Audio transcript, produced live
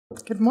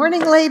Good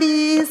morning,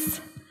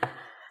 ladies.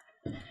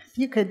 If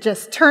you could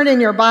just turn in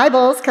your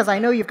Bibles, because I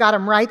know you've got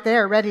them right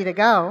there ready to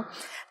go,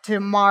 to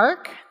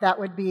Mark. That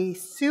would be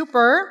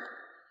super.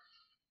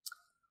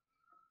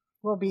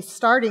 We'll be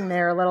starting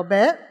there a little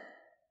bit.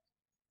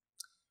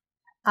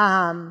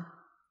 As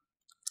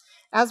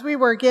I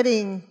was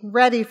getting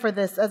ready for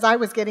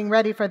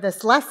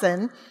this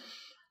lesson,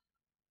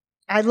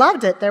 I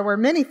loved it. There were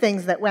many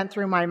things that went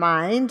through my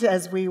mind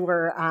as we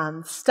were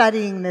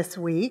studying this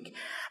week.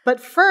 But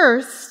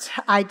first,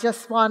 I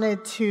just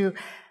wanted to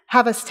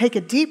have us take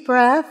a deep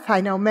breath.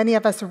 I know many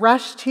of us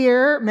rushed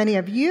here. Many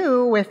of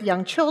you with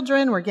young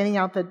children were getting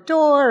out the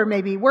door, or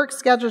maybe work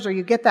schedules, or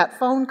you get that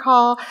phone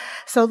call.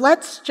 So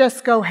let's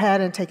just go ahead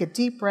and take a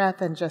deep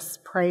breath and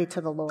just pray to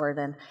the Lord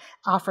and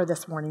offer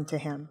this morning to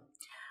Him.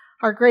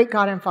 Our great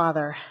God and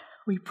Father,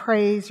 we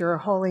praise your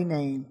holy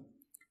name.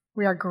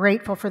 We are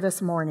grateful for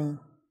this morning.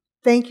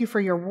 Thank you for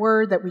your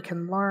word that we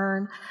can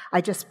learn. I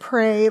just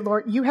pray,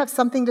 Lord, you have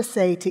something to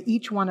say to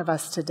each one of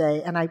us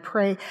today, and I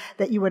pray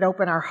that you would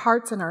open our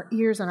hearts and our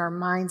ears and our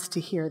minds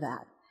to hear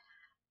that.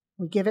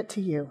 We give it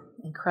to you.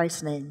 In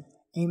Christ's name,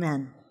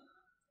 amen.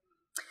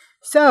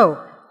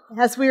 So,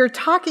 as we were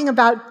talking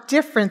about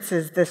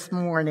differences this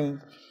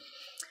morning,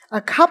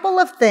 a couple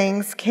of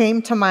things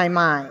came to my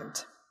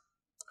mind.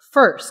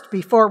 First,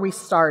 before we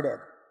started.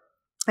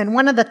 And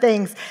one of the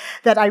things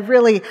that I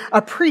really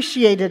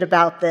appreciated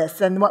about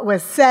this and what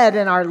was said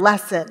in our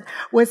lesson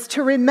was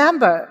to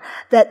remember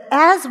that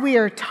as we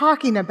are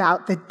talking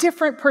about the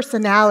different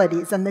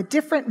personalities and the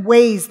different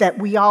ways that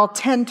we all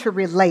tend to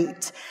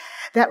relate,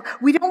 that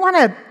we don't want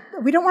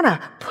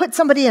to put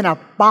somebody in a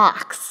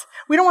box.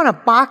 We don't want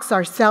to box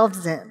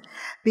ourselves in.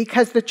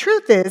 Because the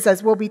truth is,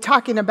 as we'll be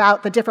talking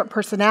about the different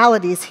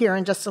personalities here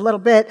in just a little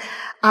bit,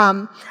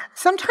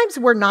 sometimes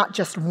we're not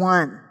just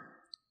one.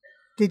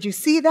 Did you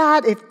see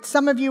that? If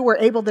some of you were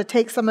able to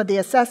take some of the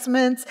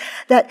assessments,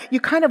 that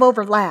you kind of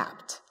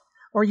overlapped,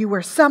 or you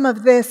were some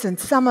of this and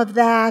some of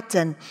that.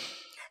 And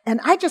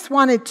I just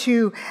wanted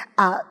to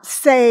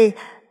say,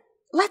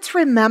 let's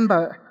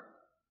remember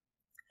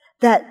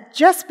that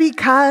just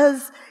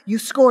because you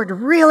scored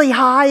really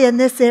high in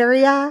this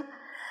area,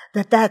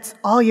 that's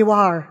all you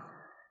are,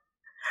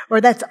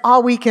 or that's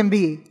all we can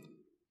be.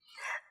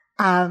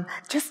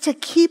 Just to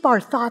keep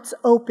our thoughts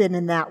open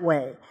in that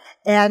way.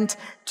 And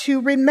to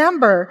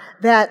remember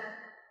that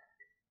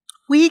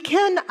we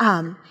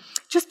can,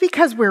 just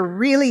because we're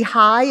really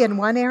high in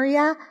one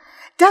area,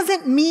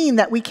 doesn't mean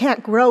that we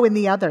can't grow in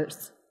the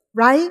others,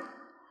 right?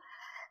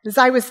 As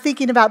I was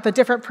thinking about the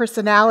different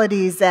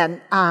personalities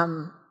and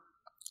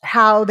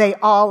how they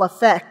all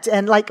affect,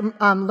 and like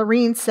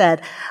Lorene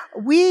said,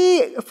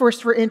 we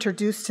first were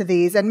introduced to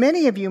these, and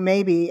many of you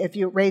maybe, if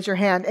you raise your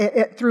hand,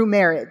 through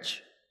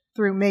marriage.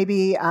 Through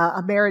maybe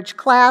a marriage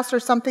class or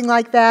something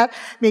like that.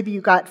 Maybe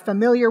you got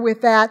familiar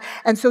with that.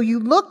 And so you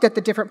looked at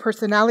the different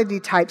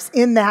personality types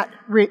in that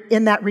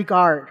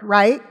regard,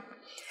 right?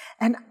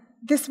 And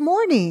this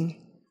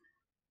morning,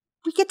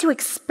 we get to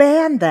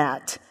expand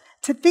that,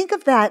 to think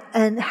of that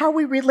and how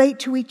we relate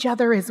to each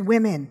other as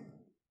women,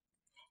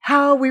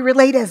 how we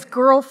relate as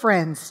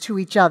girlfriends to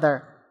each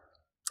other,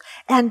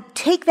 and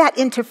take that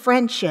into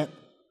friendship.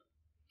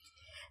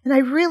 And I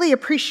really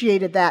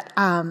appreciated that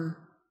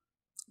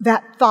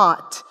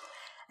thought.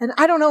 And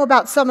I don't know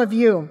about some of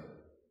you,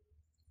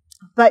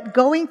 but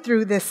going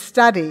through this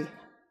study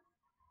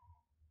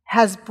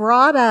has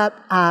brought up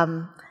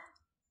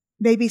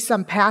maybe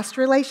some past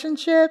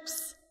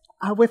relationships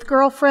with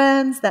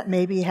girlfriends that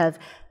maybe have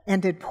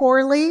ended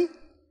poorly,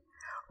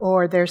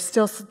 or there's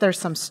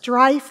some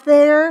strife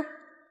there.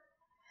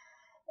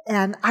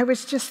 And I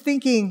was just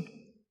thinking,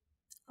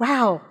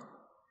 wow,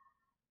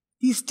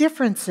 these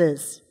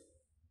differences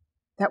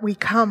that we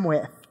come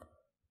with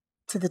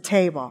to the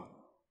table,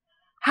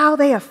 how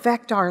they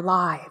affect our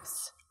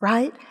lives,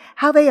 right?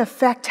 How they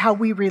affect how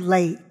we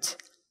relate.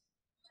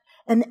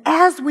 And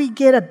as we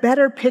get a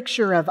better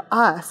picture of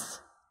us,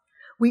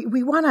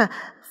 we want to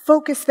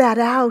focus that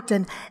out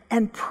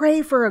and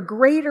pray for a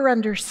greater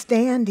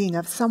understanding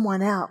of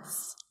someone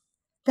else.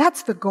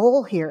 That's the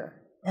goal here,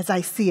 as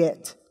I see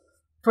it,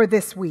 for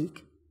this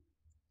week.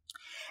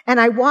 And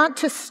I want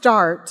to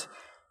start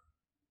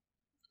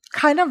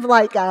kind of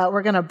like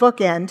we're going to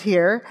bookend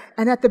here.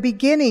 And at the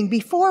beginning,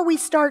 before we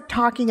start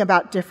talking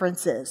about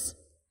differences,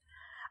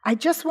 I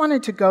just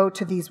wanted to go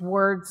to these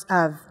words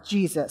of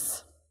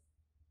Jesus.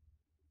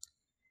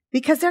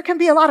 Because there can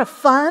be a lot of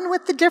fun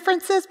with the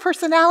differences,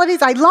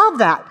 personalities. I love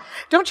that.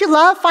 Don't you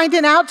love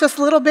finding out just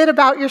a little bit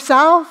about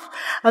yourself,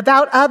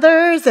 about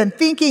others, and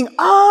thinking,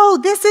 oh,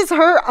 this is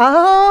her.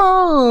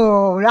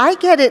 Oh, I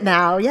get it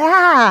now.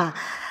 Yeah.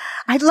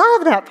 I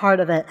love that part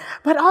of it,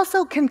 but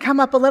also can come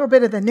up a little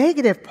bit of the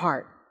negative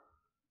part.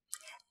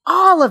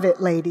 All of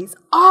it, ladies,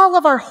 all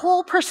of our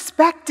whole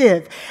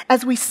perspective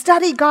as we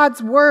study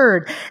God's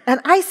Word. And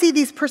I see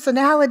these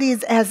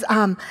personalities as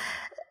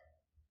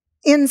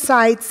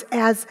insights,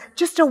 as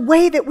just a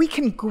way that we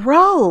can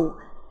grow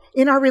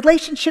in our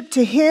relationship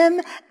to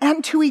Him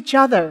and to each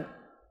other.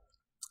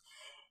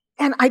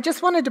 And I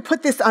just wanted to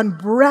put this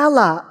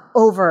umbrella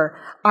over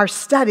our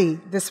study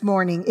this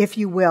morning, if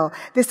you will.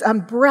 This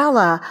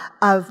umbrella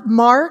of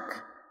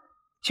Mark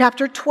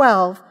chapter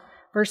 12,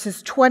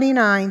 verses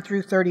 29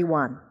 through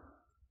 31.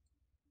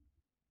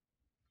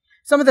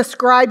 Some of the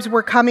scribes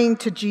were coming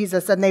to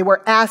Jesus and they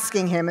were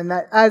asking him, and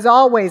as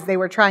always, they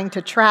were trying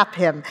to trap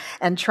him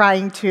and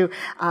trying to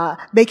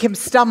make him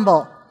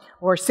stumble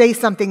or say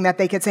something that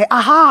they could say,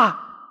 aha,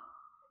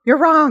 you're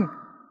wrong.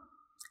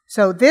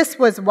 So this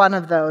was one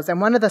of those,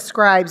 and one of the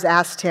scribes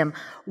asked him,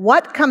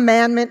 what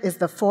commandment is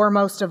the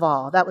foremost of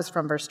all? That was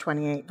from verse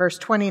 28. Verse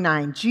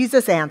 29,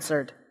 Jesus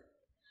answered,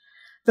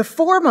 the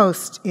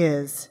foremost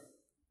is,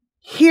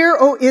 hear,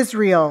 O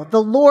Israel,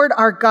 the Lord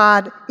our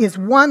God is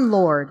one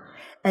Lord,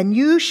 and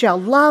you shall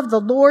love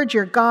the Lord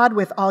your God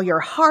with all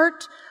your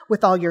heart,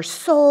 with all your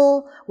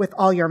soul, with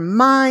all your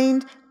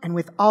mind, and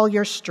with all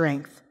your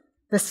strength.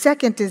 The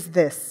second is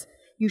this,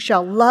 you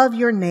shall love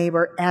your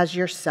neighbor as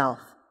yourself.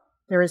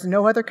 There is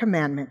no other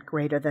commandment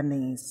greater than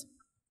these.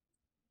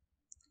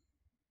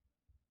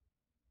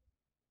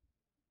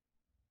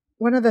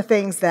 One of the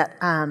things that,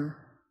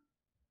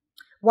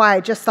 why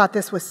I just thought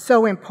this was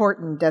so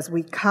important as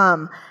we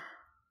come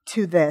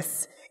to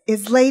this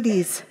is,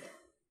 ladies,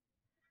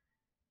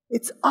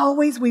 it's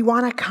always we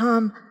want to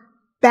come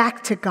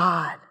back to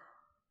God.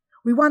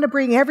 We want to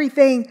bring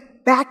everything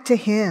back to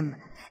Him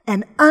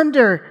and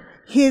under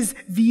His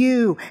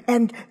view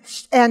and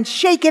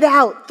shake it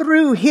out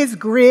through His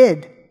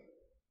grid.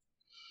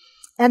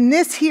 And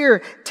this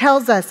here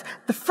tells us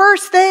the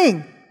first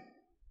thing,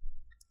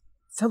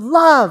 to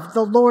love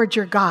the Lord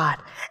your God.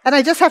 And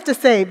I just have to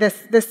say,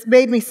 this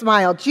made me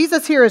smile.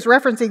 Jesus here is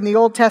referencing the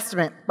Old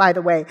Testament, by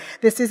the way.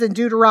 This is in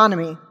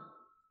Deuteronomy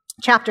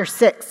chapter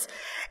 6.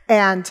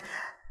 And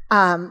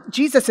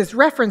Jesus is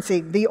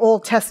referencing the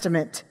Old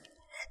Testament.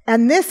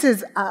 And this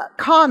is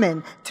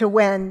common to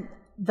when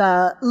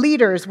the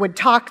leaders would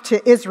talk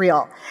to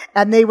Israel.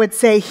 And they would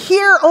say,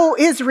 hear, O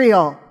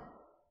Israel.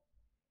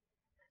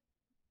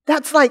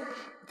 That's like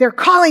they're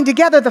calling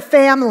together the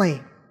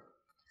family.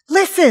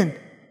 Listen,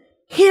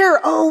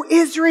 hear, O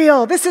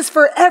Israel. This is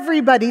for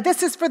everybody.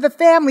 This is for the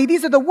family.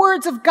 These are the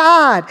words of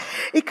God.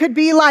 It could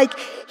be like,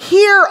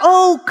 hear,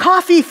 O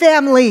Coffee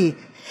family.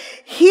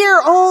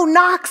 Hear, O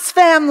Knox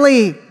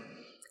family.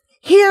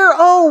 Hear,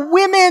 O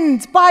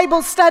Women's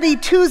Bible Study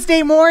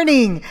Tuesday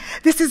morning.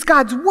 This is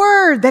God's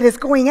word that is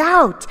going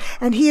out.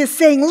 And He is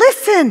saying,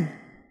 listen.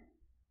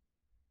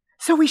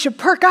 So we should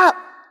perk up.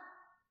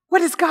 What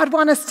does God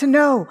want us to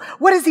know?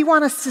 What does He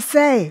want us to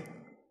say?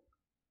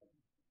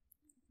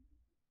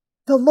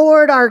 The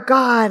Lord our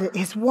God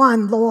is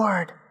one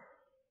Lord.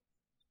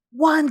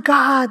 One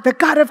God, the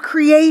God of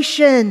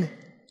creation.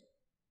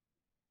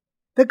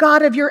 The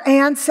God of your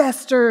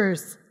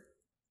ancestors.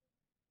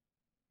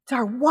 It's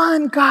our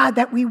one God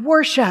that we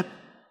worship.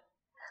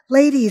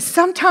 Ladies,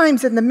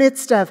 sometimes in the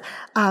midst of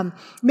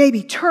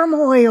maybe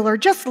turmoil or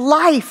just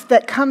life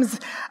that comes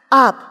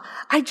up,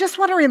 I just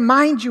want to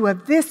remind you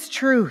of this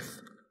truth.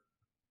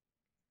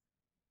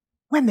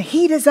 When the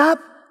heat is up,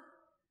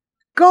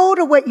 go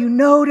to what you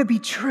know to be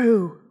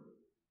true.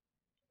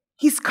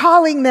 He's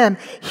calling them,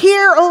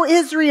 hear, O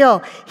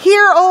Israel,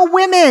 hear, O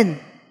women.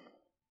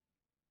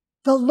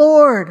 The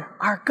Lord,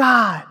 our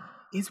God,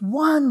 is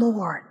one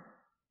Lord.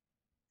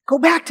 Go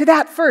back to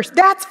that first.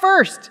 That's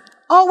first.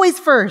 Always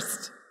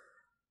first.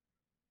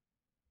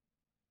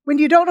 When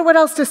you don't know what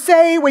else to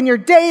say, when your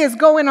day is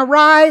going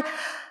awry,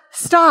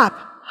 stop.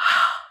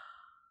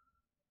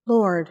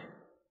 Lord,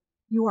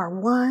 you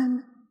are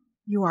one.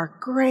 You are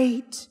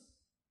great.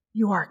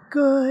 You are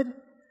good.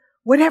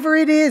 Whatever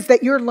it is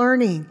that you're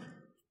learning,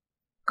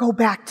 go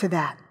back to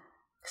that.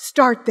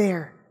 Start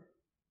there.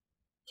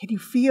 Can you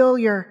feel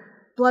your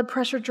blood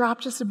pressure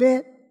drop just a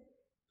bit?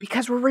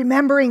 Because we're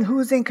remembering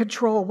who's in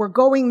control. We're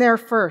going there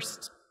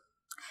first.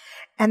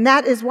 And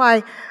that is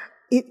why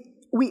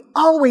we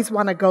always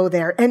want to go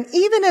there. And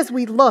even as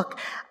we look,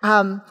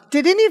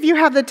 did any of you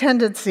have the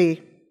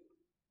tendency?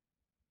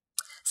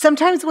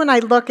 Sometimes when I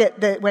look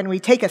at when we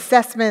take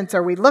assessments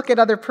or we look at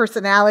other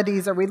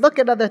personalities or we look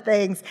at other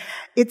things,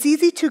 it's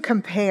easy to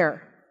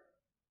compare.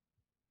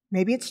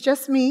 Maybe it's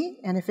just me,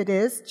 and if it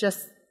is,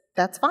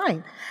 that's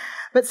fine.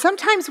 But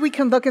sometimes we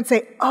can look and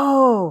say,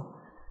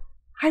 oh,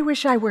 I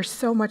wish I were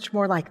so much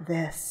more like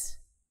this.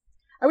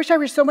 I wish I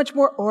were so much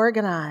more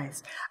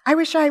organized. I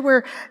wish I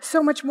were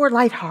so much more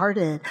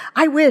lighthearted.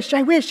 I wish.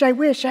 And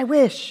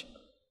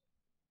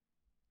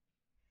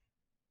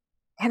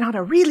on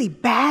a really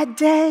bad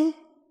day,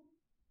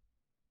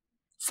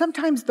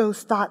 sometimes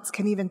those thoughts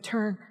can even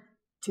turn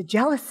to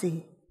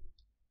jealousy.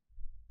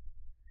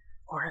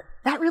 Or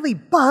that really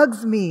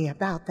bugs me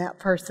about that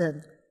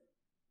person.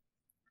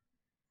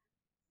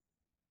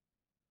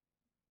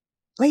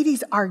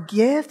 Ladies, our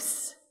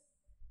gifts,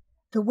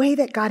 the way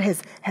that God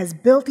has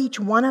built each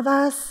one of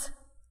us,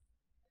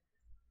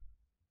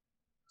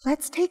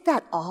 let's take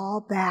that all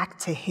back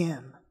to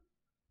Him.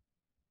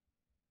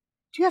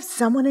 Do you have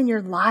someone in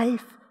your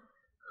life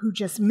who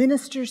just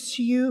ministers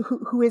to you,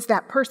 who is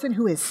that person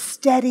who is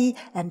steady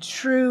and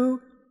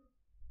true?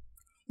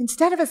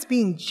 Instead of us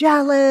being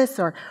jealous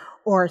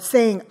or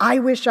saying, I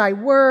wish I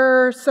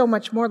were so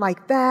much more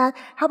like that,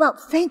 how about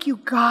thank you,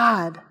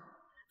 God,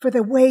 for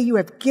the way you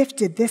have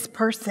gifted this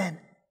person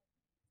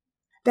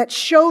that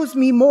shows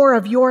me more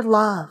of your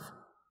love,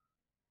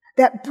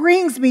 that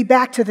brings me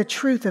back to the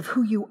truth of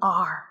who you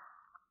are.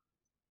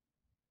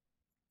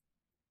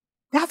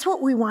 That's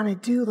what we want to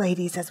do,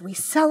 ladies, as we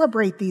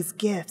celebrate these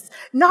gifts,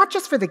 not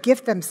just for the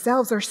gift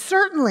themselves, or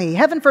certainly,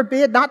 heaven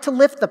forbid, not to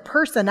lift the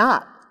person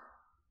up,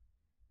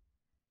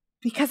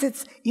 because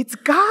it's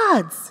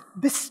God's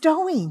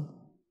bestowing.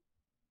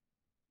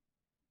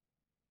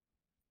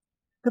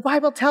 The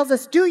Bible tells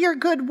us, do your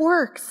good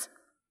works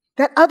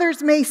that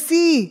others may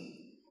see.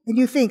 And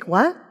you think,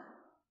 what?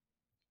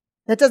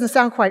 That doesn't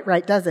sound quite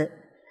right, does it?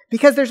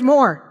 Because there's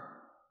more.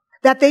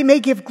 That they may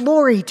give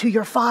glory to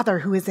your Father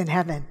who is in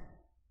heaven.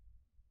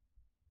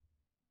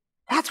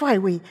 That's why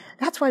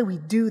we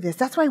do this.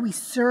 That's why we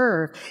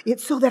serve.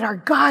 It's so that our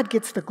God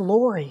gets the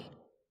glory.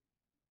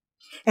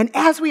 And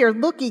as we are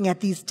looking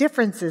at these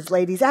differences,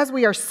 ladies, as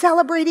we are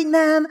celebrating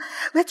them,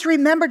 let's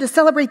remember to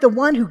celebrate the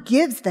one who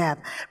gives them.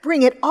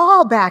 Bring it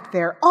all back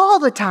there all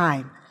the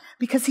time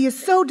because he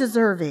is so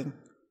deserving.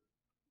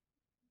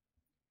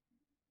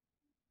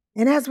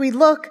 And as we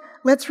look,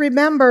 let's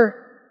remember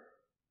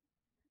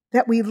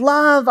that we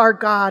love our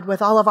God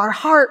with all of our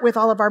heart, with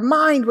all of our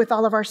mind, with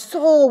all of our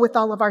soul, with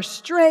all of our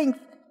strength.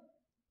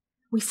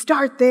 We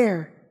start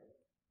there.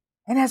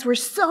 And as we're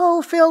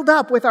so filled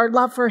up with our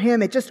love for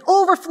him, it just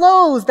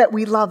overflows that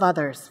we love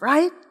others,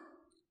 right?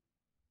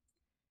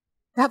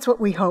 That's what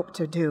we hope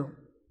to do.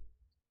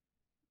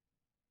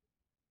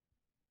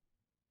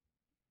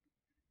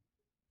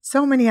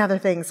 So many other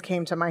things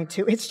came to mind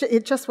too.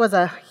 It just was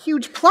a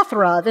huge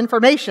plethora of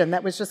information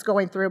that was just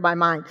going through my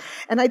mind.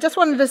 And I just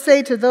wanted to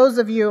say to those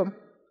of you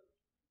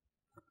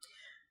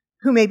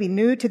who may be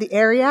new to the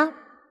area,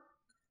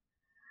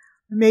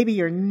 maybe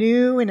you're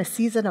new in a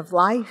season of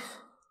life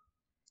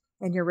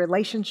and your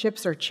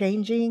relationships are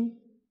changing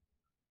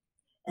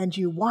and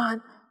you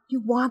want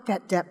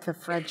that depth of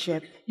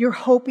friendship. You're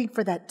hoping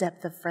for that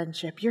depth of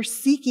friendship. You're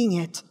seeking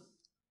it,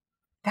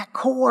 that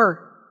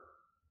core.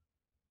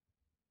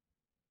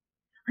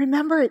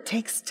 Remember, it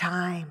takes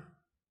time.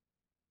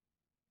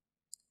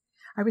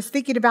 I was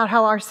thinking about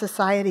how our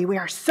society, we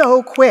are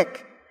so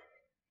quick.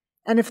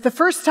 And if the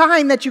first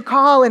time that you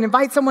call and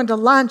invite someone to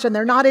lunch and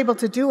they're not able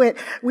to do it,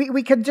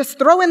 we could just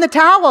throw in the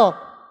towel.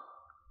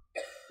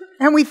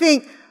 And we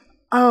think,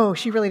 oh,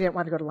 she really didn't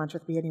want to go to lunch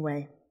with me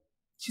anyway.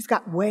 She's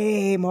got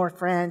way more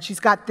friends. She's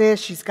got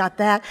this, she's got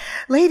that.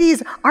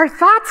 Ladies, our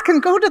thoughts can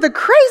go to the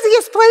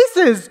craziest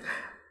places.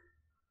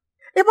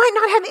 It might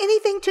not have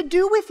anything to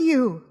do with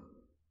you.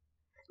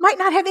 Might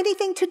not have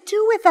anything to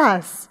do with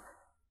us.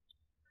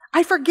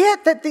 I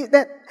forget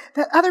that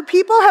other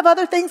people have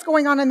other things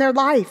going on in their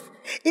life.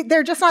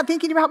 They're just not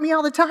thinking about me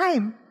all the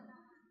time.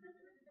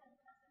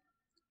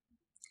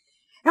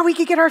 And we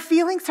could get our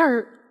feelings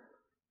hurt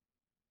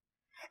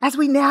as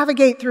we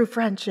navigate through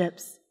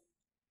friendships.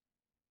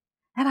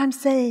 And I'm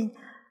saying,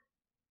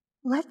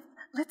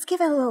 let's give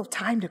it a little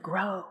time to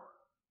grow.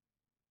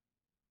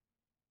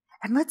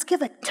 And let's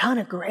give a ton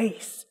of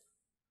grace.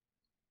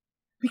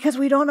 Because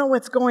we don't know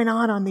what's going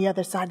on the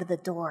other side of the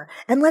door.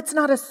 And let's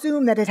not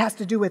assume that it has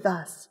to do with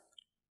us.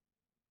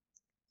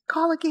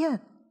 Call again.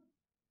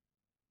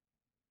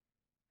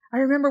 I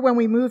remember when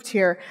we moved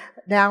here,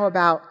 now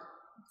about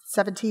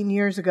 17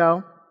 years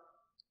ago,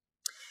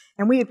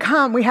 and we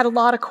had a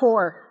lot of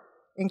core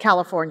in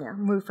California.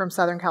 Moved from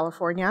Southern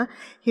California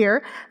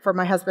here for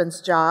my husband's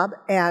job,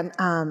 and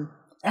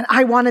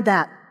I wanted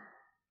that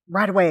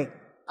right away.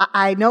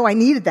 I know I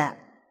needed that.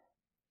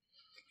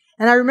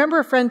 And I remember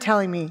a friend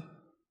telling me,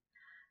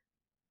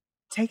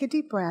 take a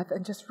deep breath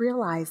and just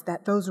realize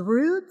that those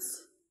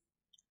roots,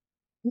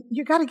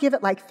 you got to give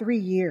it like 3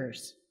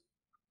 years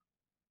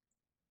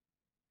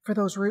for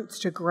those roots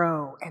to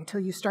grow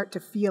until you start to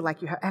feel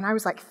like you have. And I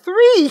was like,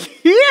 3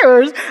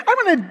 years?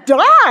 I'm going to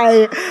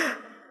die.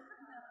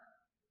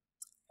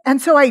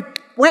 And so I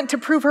went to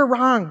prove her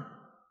wrong.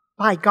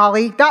 By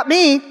golly, not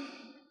me.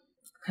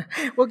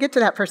 We'll get to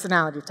that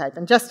personality type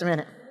in just a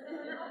minute.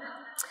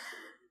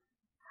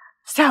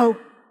 So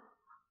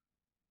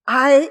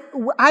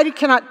I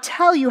cannot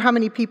tell you how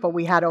many people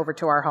we had over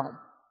to our home.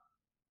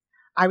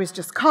 I was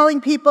just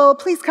calling people,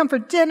 please come for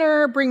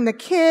dinner, bring the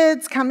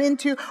kids,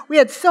 we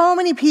had so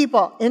many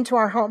people into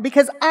our home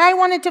because I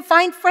wanted to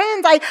find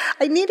friends. I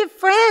needed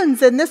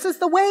friends, and this is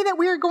the way that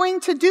we are going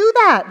to do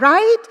that,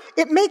 right?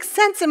 It makes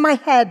sense in my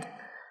head.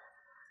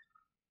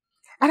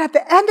 And at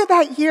the end of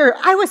that year,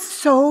 I was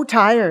so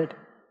tired.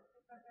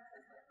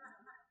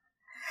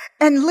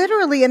 And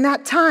literally in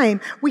that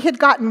time, we had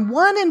gotten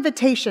one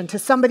invitation to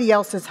somebody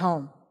else's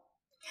home.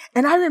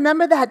 And I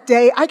remember that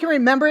day, I can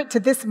remember it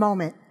to this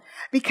moment,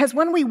 because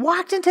when we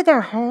walked into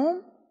their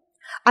home,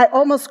 I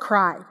almost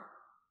cried.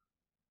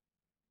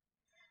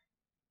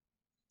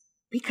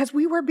 Because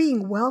we were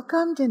being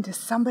welcomed into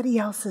somebody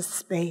else's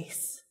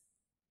space.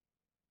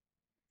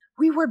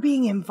 We were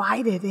being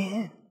invited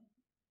in.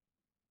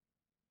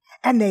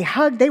 And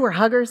they were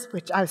huggers,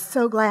 which I was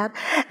so glad.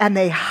 And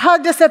they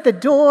hugged us at the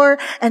door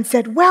and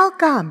said,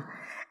 welcome.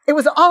 It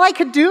was all I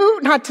could do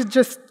not to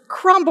just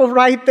crumble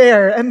right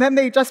there. And then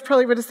they just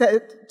probably would have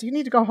said, do you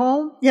need to go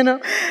home? You know?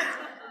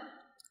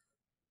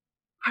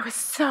 I was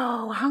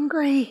so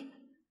hungry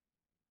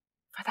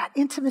for that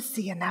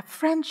intimacy and that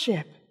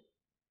friendship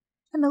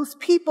and those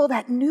people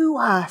that knew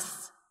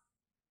us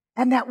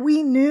and that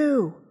we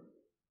knew.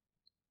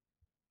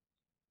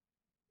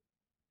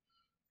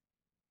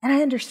 And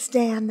I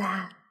understand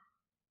that.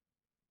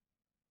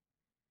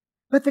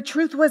 But the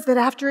truth was that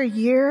after a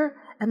year,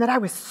 and that I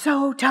was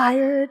so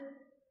tired,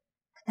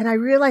 and I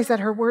realized that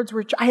her words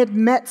were, I had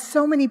met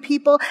so many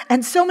people,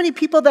 and so many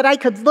people that I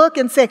could look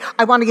and say,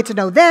 I want to get to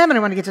know them, and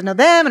I want to get to know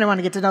them, and I want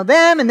to get to know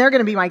them, and they're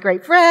going to be my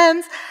great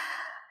friends.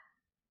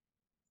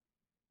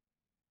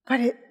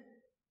 But it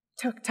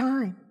took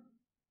time.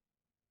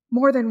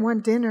 More than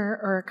one dinner,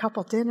 or a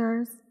couple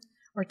dinners,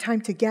 or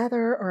time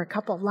together, or a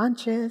couple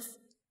lunches.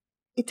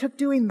 It took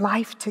doing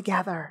life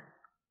together.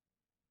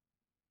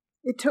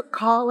 It took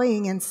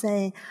calling and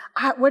saying,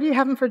 what are you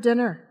having for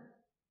dinner?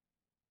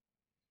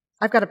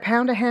 I've got a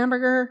pound of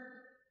hamburger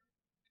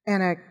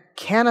and a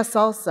can of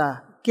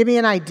salsa. Give me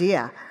an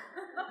idea.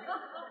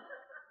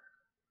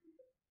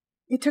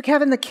 It took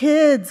having the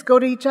kids go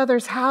to each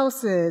other's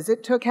houses.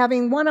 It took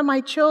having one of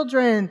my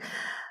children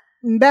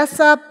mess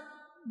up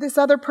this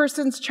other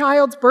person's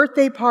child's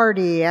birthday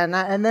party, and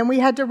then we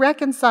had to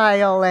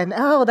reconcile, and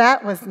oh,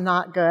 that was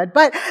not good.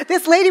 But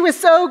this lady was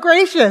so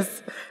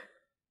gracious.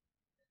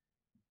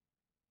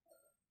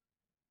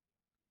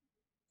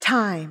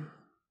 Time.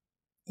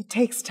 It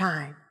takes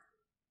time.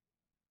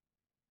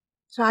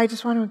 So I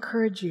just want to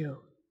encourage you,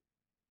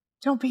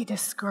 don't be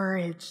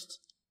discouraged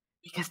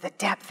because the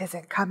depth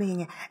isn't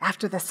coming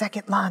after the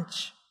second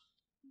lunch.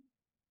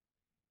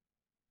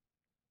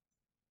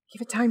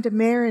 Give it time to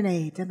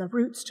marinate and the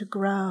roots to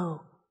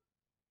grow.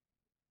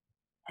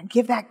 And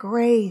give that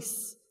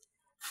grace.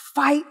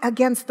 Fight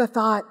against the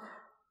thought,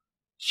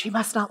 she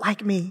must not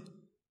like me.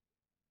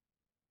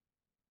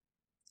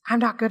 I'm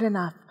not good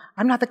enough.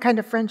 I'm not the kind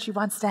of friend she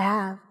wants to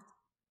have.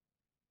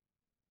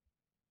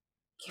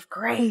 Give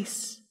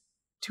grace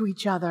to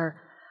each other.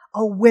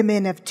 Oh,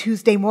 women of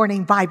Tuesday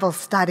morning Bible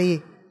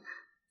study.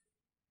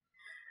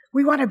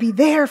 We want to be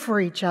there for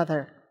each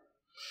other.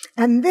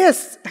 And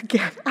this,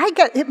 again,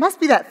 it must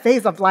be that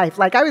phase of life.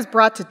 Like I was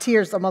brought to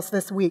tears almost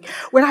this week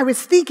when I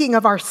was thinking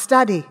of our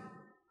study.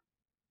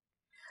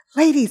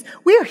 Ladies,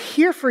 we are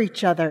here for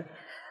each other.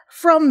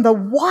 From the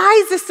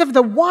wisest of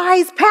the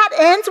wise, Pat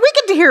Entz. We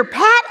get to hear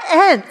Pat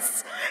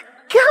Entz.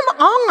 Come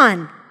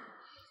on.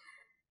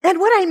 And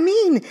what I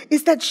mean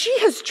is that she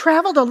has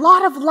traveled a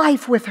lot of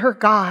life with her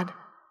God.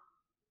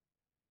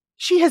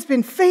 She has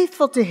been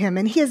faithful to him,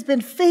 and he has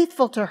been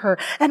faithful to her.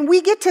 And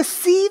we get to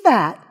see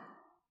that.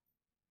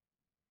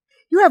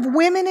 You have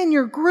women in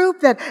your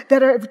group that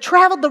have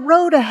traveled the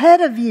road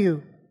ahead of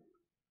you.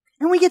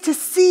 And we get to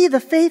see the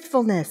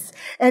faithfulness.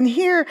 And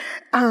here,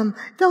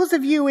 those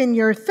of you in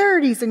your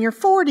 30s and your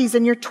 40s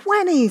and your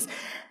 20s,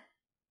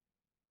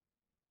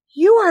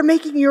 you are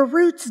making your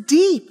roots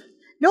deep.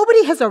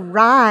 Nobody has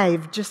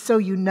arrived, just so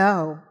you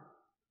know.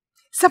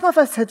 Some of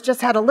us have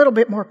just had a little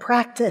bit more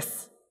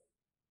practice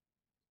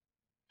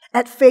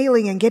at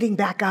failing and getting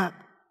back up,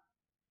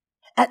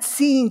 at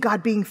seeing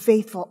God being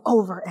faithful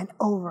over and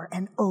over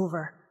and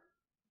over.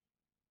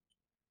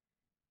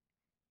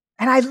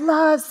 And I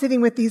love sitting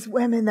with these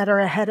women that are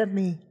ahead of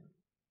me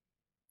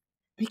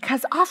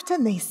because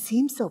often they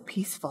seem so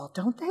peaceful,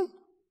 don't they?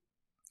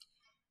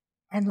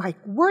 And like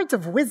words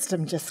of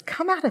wisdom just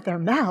come out of their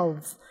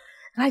mouths.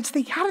 And I just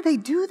think, how do they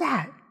do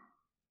that?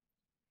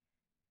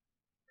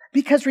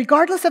 Because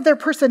regardless of their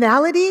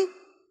personality,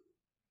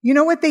 you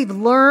know what they've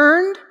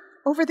learned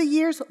over the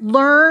years?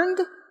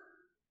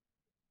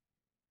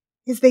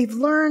 They've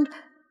learned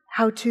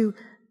how to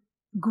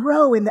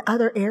grow in the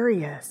other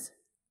areas.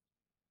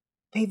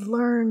 They've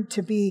learned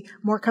to be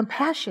more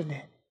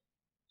compassionate,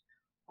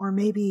 or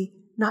maybe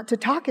not to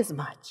talk as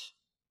much,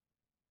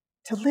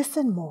 to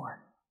listen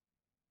more.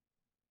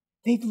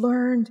 They've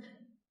learned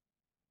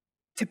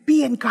to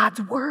be in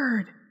God's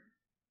Word.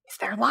 It's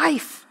their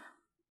life,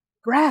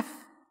 breath.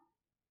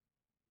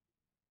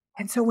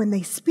 And so when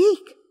they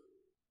speak,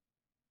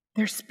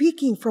 they're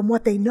speaking from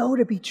what they know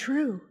to be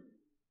true.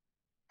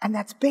 And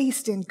that's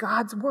based in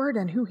God's Word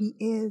and who He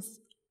is.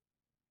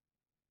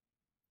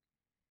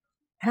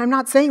 And I'm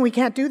not saying we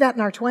can't do that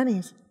in our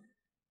 20s.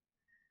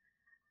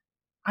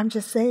 I'm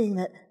just saying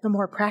that the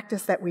more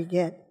practice that we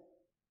get,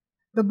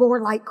 the more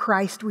like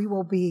Christ we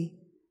will be.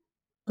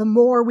 The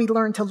more we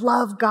learn to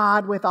love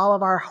God with all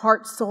of our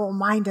heart, soul,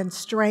 mind, and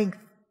strength,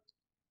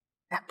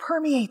 that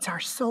permeates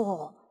our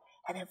soul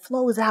and it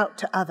flows out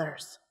to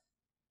others.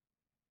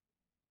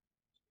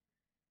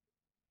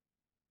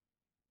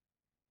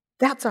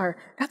 That's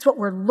what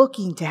we're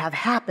looking to have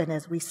happen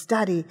as we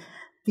study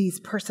these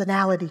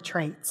personality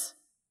traits.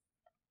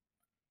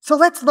 So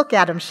let's look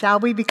at them, shall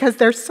we? Because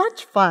they're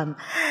such fun.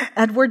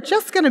 And we're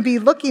just going to be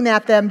looking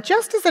at them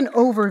just as an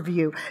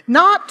overview,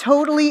 not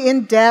totally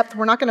in depth.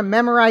 We're not going to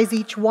memorize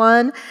each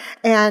one.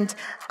 And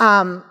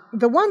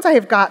the ones I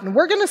have gotten,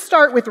 we're going to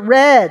start with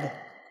red.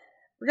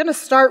 We're going to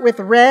start with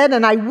red,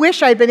 and I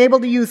wish I'd been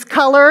able to use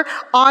color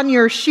on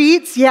your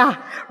sheets.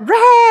 Yeah,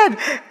 red.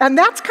 And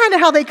that's kind of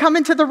how they come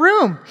into the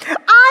room.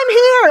 I'm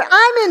here.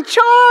 I'm in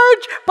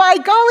charge. By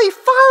golly,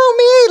 follow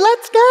me.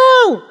 Let's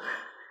go.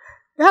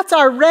 That's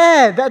our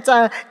red. That's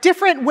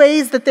different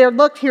ways that they're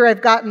looked here.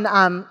 I've gotten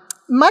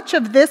much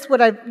of this, what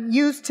I've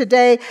used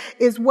today,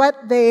 is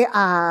what they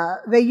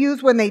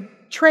use when they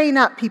train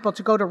up people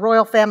to go to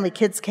Royal Family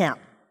Kids Camp.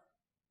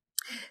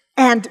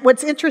 And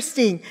what's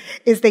interesting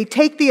is they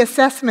take the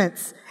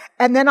assessments,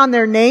 and then on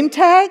their name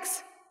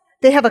tags,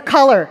 they have a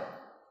color.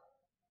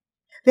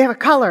 They have a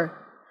color.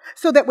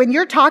 So that when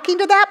you're talking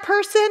to that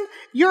person,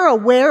 you're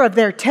aware of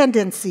their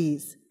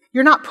tendencies.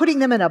 You're not putting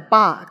them in a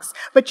box,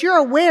 but you're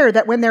aware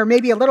that when they're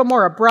maybe a little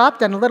more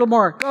abrupt and a little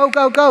more, go,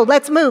 go, go,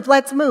 let's move,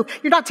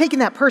 you're not taking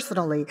that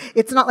personally.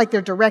 It's not like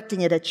they're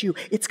directing it at you.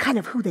 It's kind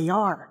of who they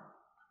are.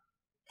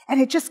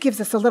 And it just gives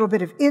us a little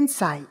bit of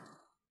insight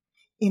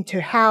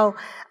into how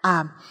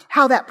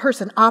that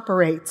person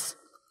operates.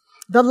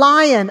 The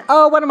Lion,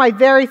 one of my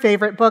very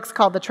favorite books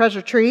called The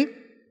Treasure Tree.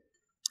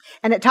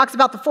 And it talks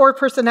about the 4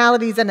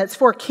 personalities, and it's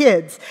for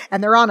kids.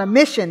 And they're on a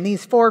mission,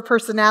 these 4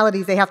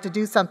 personalities, they have to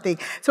do something.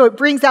 So it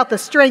brings out the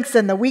strengths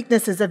and the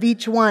weaknesses of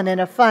each one in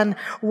a fun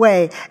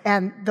way.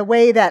 And the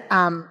way that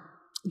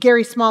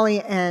Gary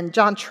Smalley and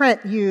John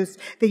Trent use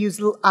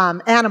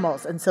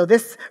animals. And so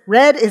this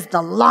red is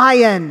the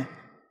lion.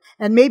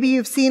 And maybe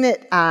you've seen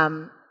it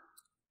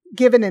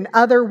given in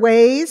other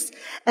ways.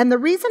 And the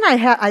reason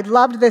I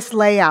loved this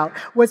layout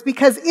was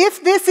because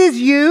if this is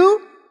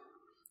you,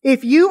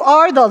 if you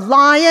are the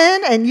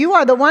lion and you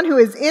are the one who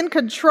is in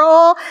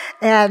control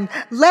and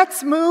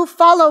let's move,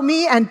 follow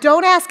me, and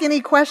don't ask any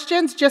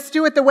questions, just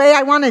do it the way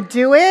I want to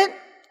do it.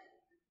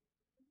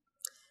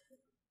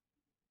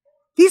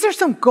 These are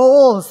some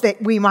goals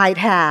that we might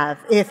have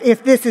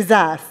if this is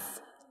us.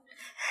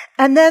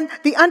 And then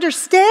the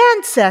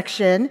understand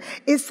section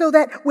is so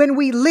that when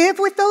we live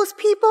with those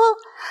people,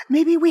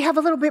 maybe we have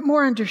a little bit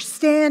more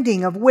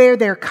understanding of where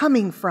they're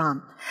coming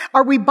from.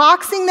 Are we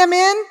boxing them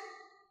in?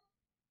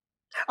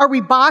 Are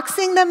we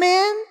boxing them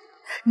in?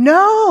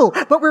 No,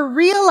 but we're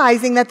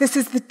realizing that this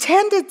is the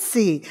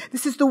tendency.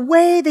 This is the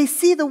way they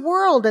see the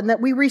world and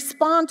that we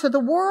respond to the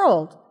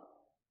world.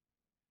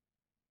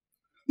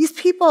 These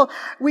people,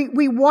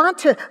 we want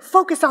to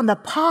focus on the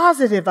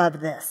positive of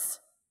this.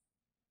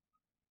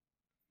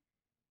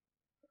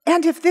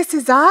 And if this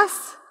is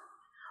us,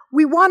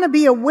 we want to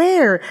be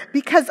aware,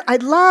 because I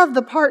love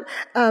the part,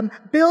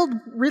 build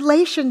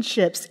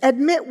relationships,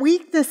 admit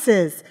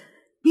weaknesses,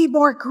 be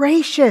more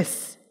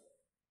gracious.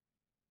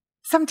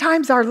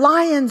 Sometimes our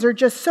lions are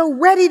just so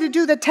ready to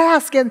do the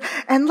task and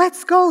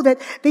let's go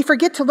that they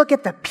forget to look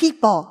at the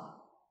people.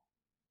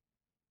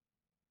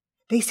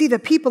 They see the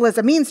people as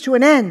a means to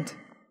an end.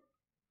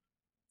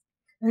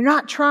 They're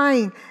not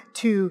trying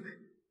to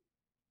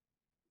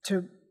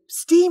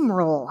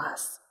steamroll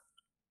us.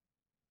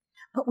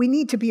 But we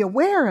need to be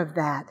aware of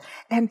that.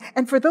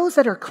 And for those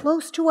that are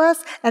close to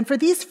us, and for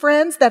these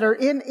friends that are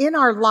in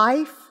our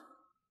life,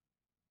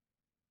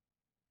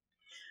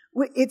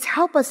 it's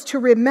help us to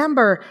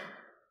remember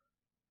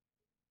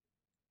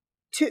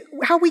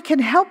how we can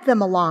help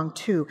them along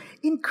too.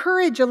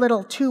 Encourage a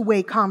little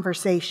two-way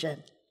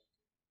conversation.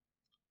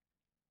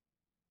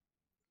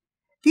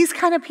 These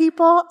kind of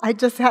people,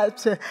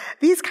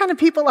 these kind of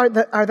people are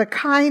the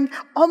kind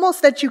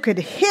almost that you could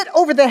hit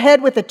over the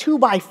head with a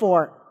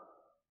 2x4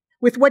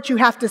 with what you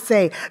have to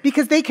say,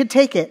 because they could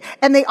take it.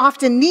 And they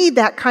often need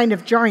that kind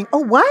of jarring. Oh,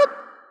 what?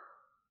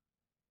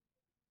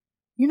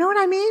 You know what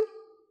I mean?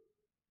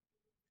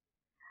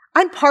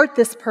 I'm part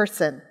this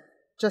person,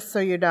 just so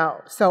you know.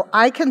 So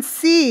I can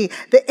see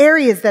the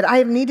areas that I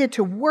have needed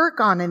to work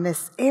on in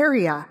this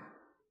area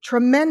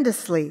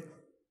tremendously.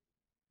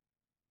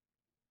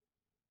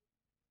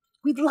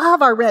 We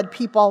love our red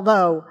people,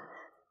 though,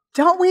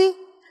 don't we?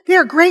 They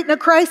are great in a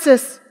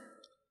crisis.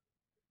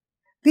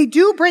 They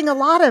do bring a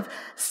lot of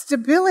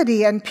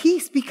stability and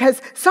peace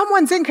because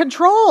someone's in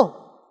control.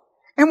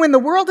 And when the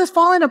world is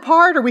falling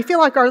apart or we feel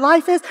like our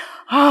life is,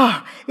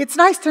 it's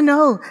nice to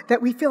know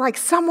that we feel like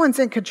someone's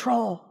in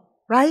control,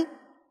 right?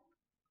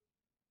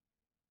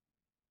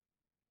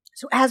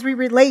 So as we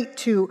relate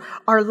to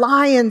our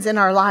lions in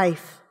our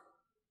life,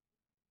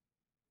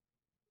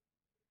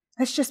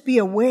 let's just be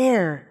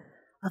aware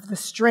of the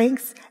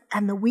strengths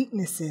and the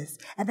weaknesses,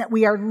 and that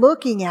we are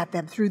looking at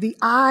them through the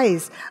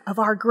eyes of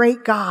our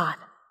great God,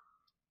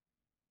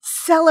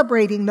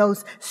 celebrating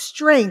those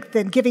strengths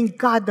and giving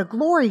God the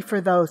glory for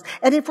those.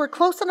 And if we're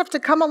close enough to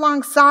come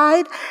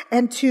alongside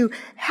and to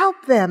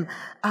help them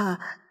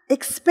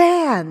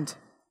expand.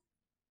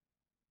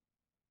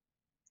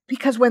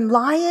 Because when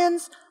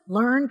lions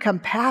learn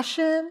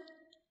compassion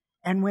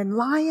and when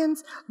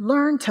lions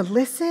learn to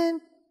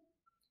listen,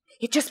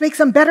 it just makes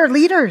them better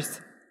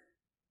leaders.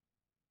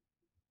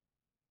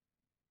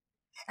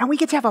 And we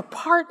get to have a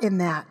part in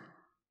that.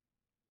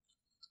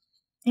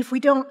 If we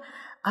don't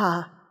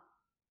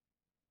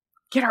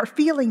get our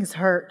feelings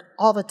hurt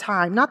all the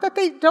time. Not that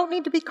they don't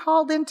need to be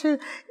called into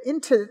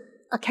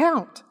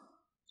account.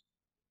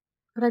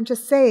 But I'm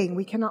just saying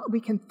we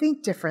can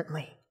think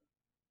differently.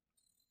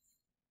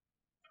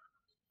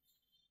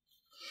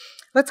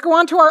 Let's go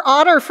on to our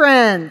otter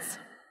friends.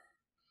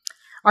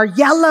 Our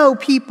yellow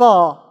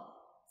people.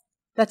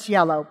 That's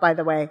yellow, by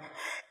the way.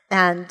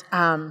 And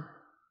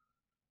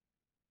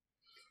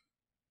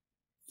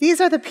these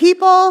are the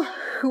people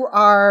who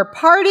are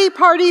party,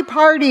 party,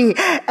 party,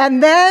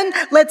 and then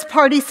let's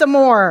party some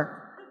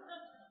more.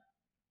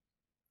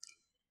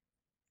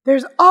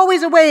 There's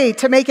always a way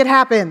to make it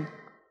happen.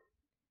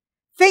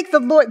 Thank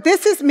the Lord.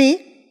 This is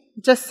me,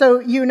 just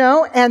so you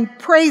know, and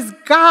praise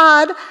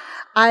God,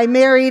 I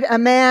married a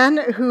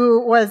man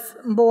who was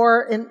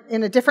more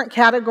in a different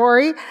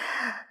category,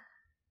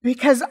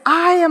 because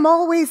I am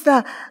always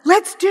the,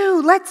 let's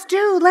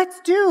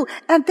do.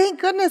 And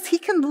thank goodness he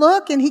can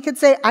look and he can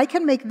say, I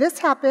can make this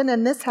happen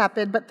and this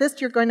happen, but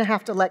this you're going to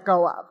have to let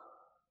go of.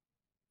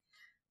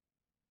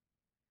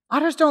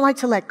 Otters don't like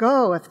to let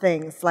go of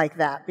things like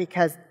that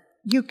because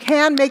you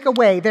can make a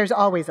way. There's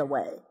always a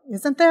way,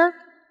 isn't there?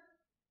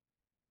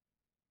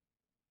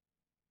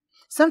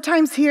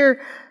 Sometimes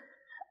here,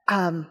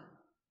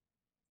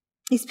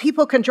 these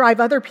people can drive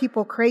other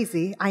people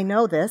crazy. I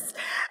know this.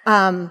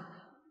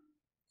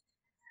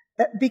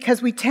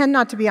 Because we tend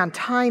not to be on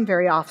time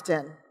very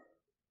often.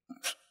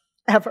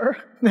 Ever.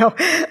 No.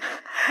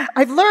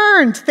 I've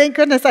learned, thank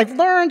goodness, I've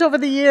learned over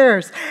the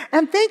years.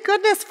 And thank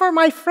goodness for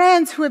my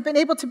friends who have been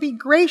able to be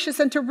gracious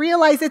and to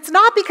realize it's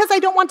not because I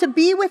don't want to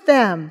be with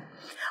them.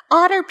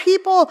 Otter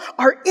people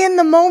are in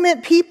the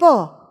moment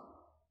people.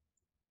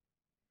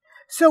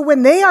 So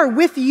when they are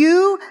with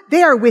you,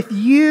 they are with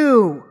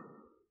you.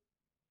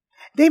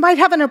 They might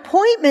have an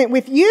appointment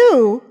with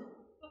you,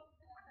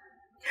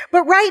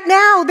 but right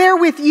now, they're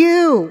with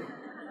you.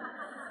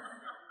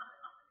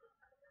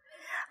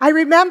 I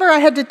remember I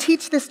had to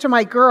teach this to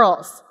my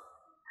girls.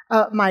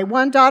 My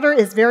one daughter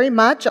is very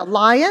much a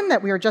lion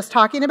that we were just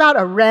talking about,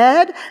 a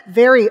red,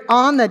 very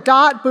on the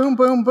dot, boom,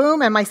 boom,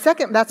 boom. And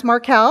that's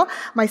Markel.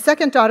 My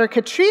second daughter,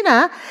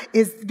 Katrina,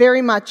 is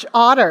very much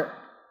otter.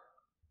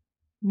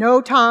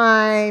 No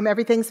time,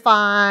 everything's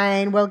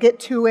fine, we'll get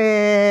to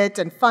it,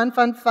 and fun.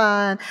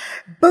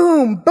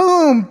 Boom,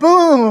 boom,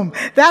 boom.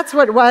 That's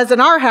what it was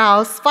in our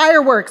house,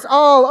 fireworks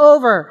all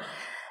over.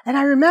 And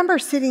I remember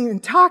sitting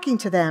and talking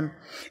to them,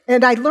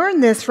 and I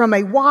learned this from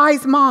a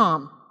wise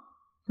mom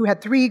who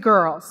had 3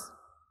 girls.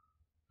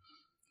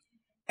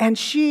 And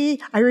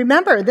I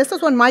remember, this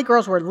is when my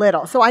girls were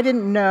little, so I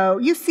didn't know.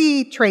 You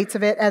see traits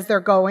of it as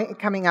they're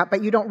coming up,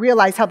 but you don't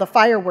realize how the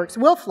fireworks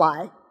will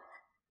fly.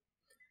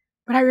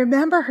 But I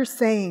remember her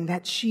saying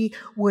that she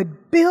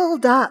would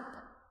build up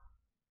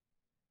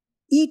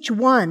each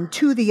one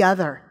to the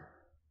other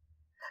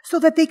so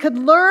that they could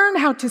learn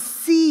how to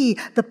see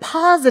the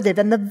positive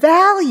and the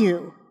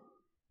value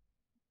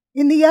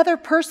in the other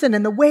person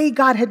and the way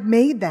God had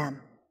made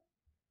them.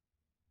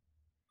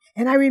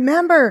 And I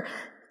remember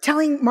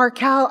telling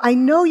Markel, I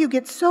know you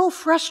get so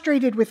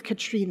frustrated with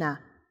Katrina,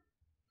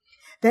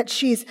 that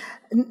she's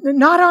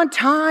not on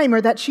time,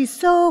 or that she's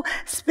so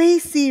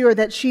spacey, or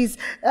that she's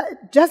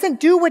doesn't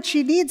do what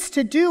she needs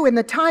to do in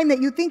the time that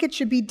you think it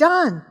should be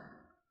done.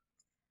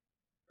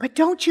 But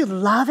don't you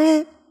love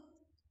it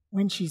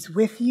when she's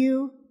with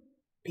you?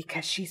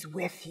 Because she's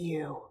with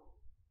you.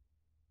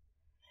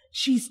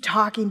 She's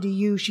talking to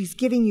you. She's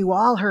giving you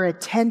all her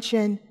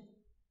attention.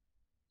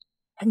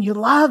 And you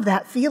love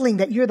that feeling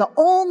that you're the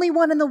only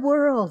one in the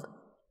world.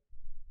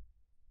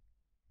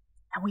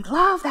 And we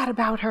love that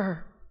about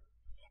her.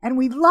 And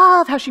we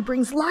love how she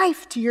brings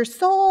life to your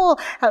soul.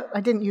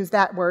 I didn't use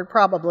that word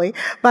probably,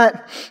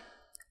 but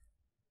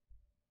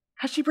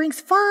how she brings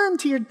fun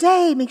to your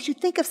day, makes you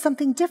think of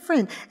something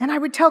different. And I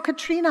would tell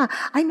Katrina,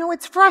 I know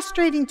it's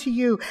frustrating to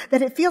you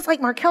that it feels like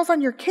Markel's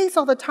on your case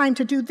all the time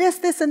to do this,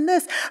 this, and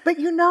this, but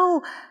you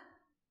know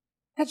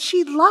that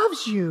she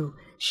loves you.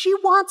 She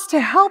wants to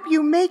help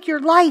you make your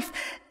life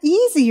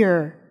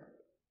easier.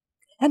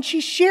 And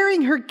she's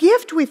sharing her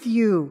gift with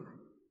you.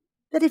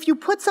 That if you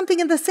put something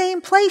in the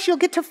same place, you'll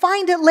get to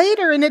find it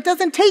later, and it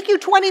doesn't take you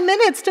 20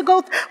 minutes to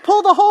go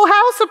pull the whole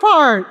house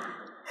apart.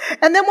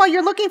 And then while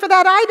you're looking for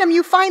that item,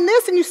 you find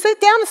this, and you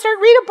sit down and start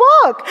read a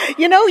book.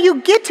 You know,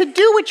 you get to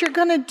do what you're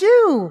going to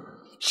do.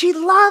 She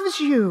loves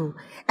you,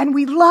 and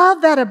we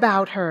love that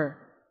about her.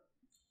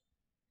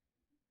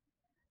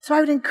 So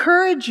I would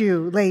encourage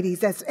you,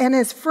 ladies,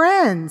 as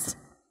friends,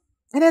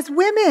 and as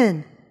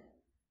women,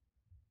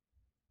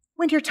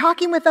 when you're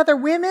talking with other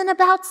women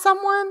about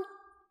someone,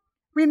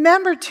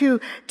 remember to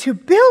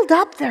build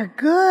up their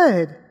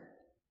good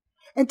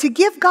and to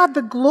give God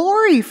the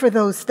glory for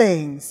those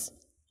things.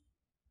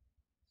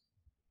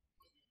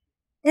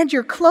 And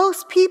your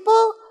close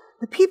people,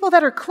 the people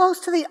that are close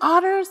to the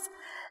otters,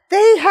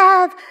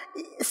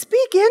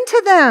 speak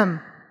into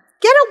them.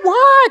 Get a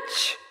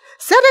watch.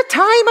 Set a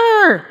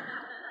timer.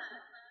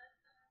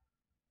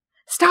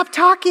 Stop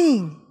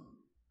talking.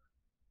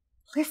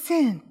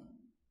 Listen.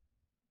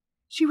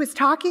 She was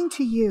talking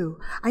to you.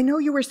 I know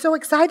you were so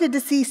excited to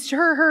see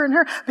her, and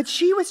her, but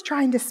she was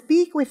trying to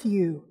speak with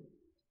you.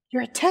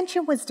 Your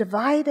attention was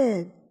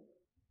divided.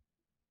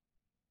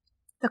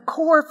 The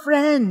core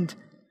friend.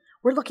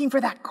 We're looking for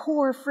that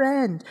core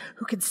friend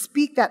who can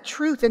speak that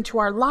truth into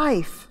our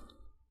life.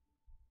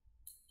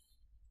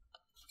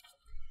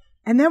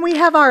 And then we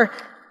have our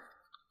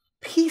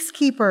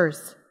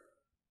peacekeepers,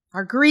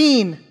 our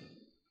green,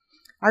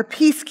 our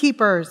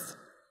peacekeepers.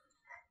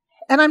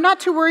 And I'm not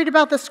too worried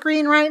about the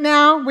screen right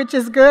now, which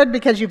is good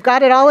because you've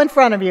got it all in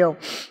front of you.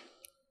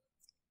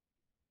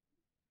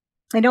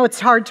 I know it's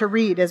hard to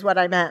read is what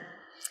I meant.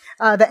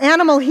 The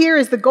animal here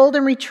is the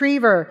golden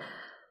retriever.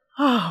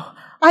 Oh,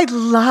 I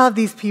love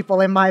these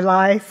people in my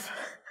life.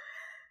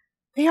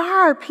 They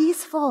are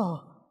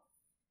peaceful.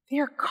 They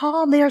are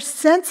calm. They are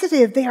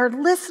sensitive. They are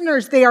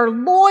listeners. They are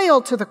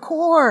loyal to the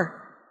core.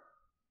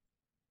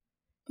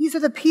 These are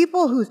the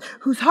people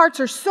whose hearts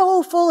are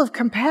so full of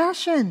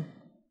compassion.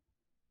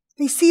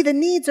 They see the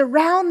needs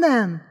around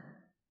them.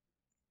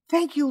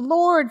 Thank you,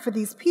 Lord, for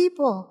these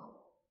people.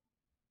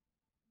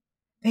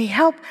 They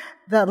help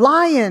the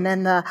lion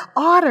and the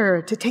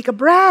otter to take a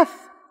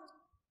breath.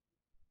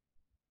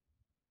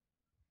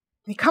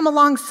 They come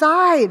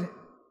alongside.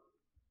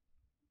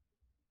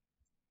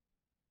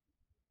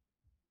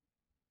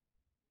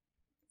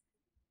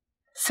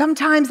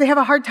 Sometimes they have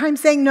a hard time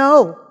saying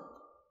no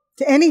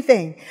to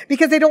anything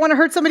because they don't want to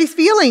hurt somebody's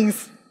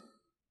feelings.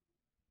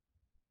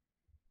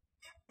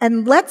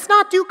 And let's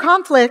not do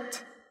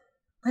conflict.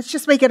 Let's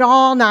just make it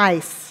all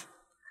nice.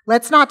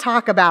 Let's not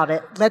talk about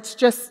it. Let's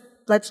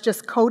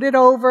just coat it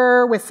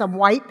over with some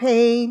white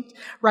paint,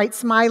 write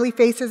smiley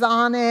faces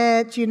on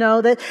it. You know,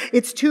 that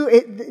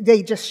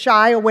they just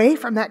shy away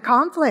from that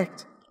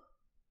conflict.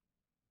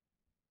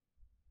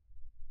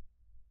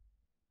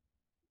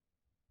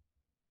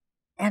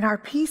 And our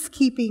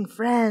peacekeeping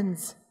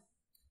friends,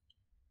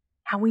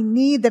 how we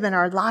need them in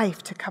our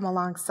life to come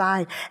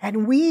alongside.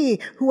 And we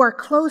who are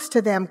close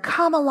to them,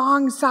 come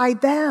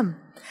alongside them.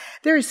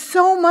 There is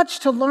so much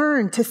to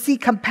learn, to see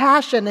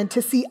compassion and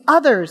to see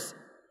others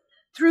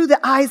through the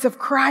eyes of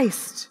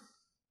Christ.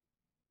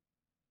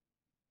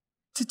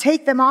 To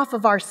take them off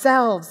of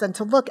ourselves and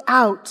to look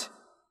out.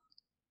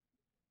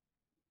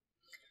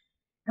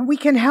 And we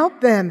can help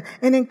them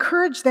and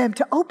encourage them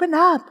to open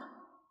up.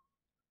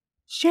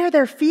 Share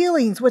their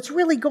feelings, what's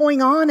really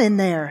going on in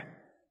there.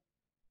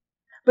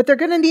 But they're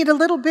going to need a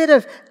little bit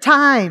of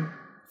time,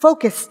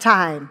 focus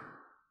time.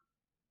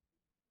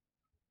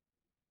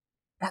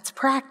 That's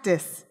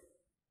practice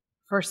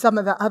for some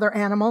of the other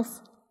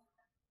animals.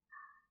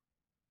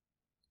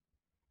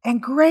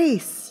 And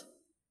grace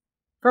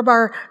from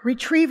our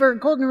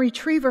golden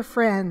retriever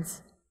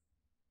friends.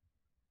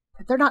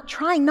 That they're not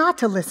trying not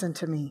to listen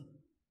to me.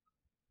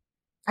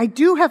 I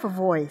do have a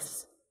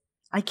voice.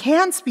 I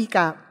can speak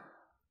up.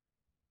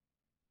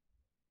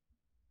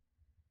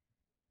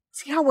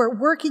 See how we're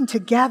working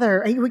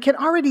together. We can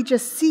already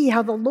just see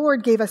how the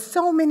Lord gave us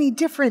so many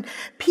different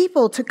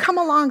people to come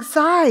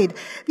alongside.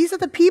 These are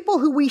the people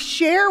who we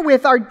share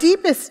with our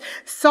deepest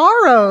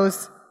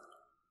sorrows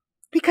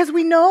because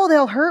we know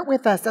they'll hurt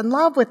with us and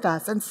love with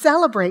us and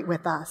celebrate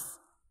with us.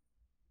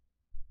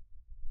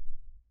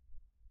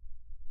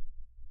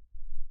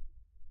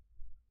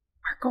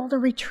 Our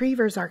golden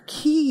retrievers are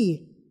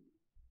key.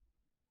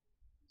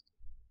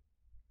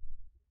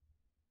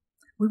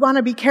 We want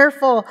to be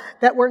careful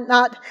that we're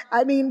not,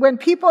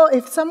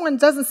 if someone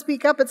doesn't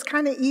speak up, it's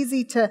kind of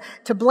easy to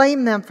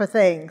blame them for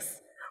things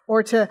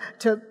or to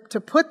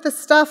put the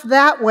stuff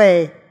that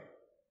way.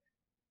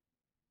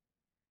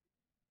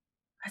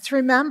 Let's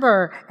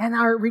remember, and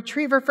our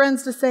retriever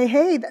friends to say,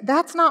 hey,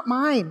 that's not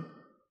mine.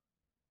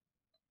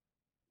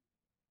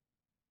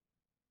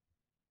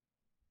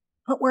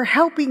 But we're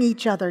helping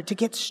each other to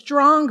get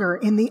stronger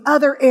in the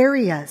other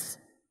areas.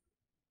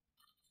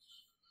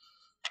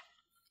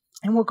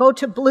 And we'll go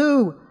to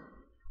blue,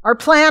 our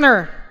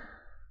planner,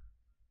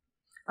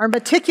 our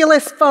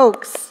meticulous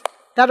folks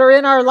that are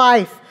in our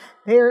life.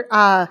 They're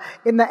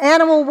in the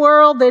animal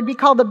world, they'd be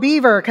called the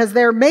beaver because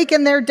they're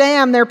making their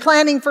dam, they're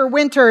planning for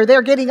winter,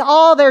 they're getting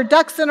all their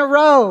ducks in a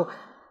row.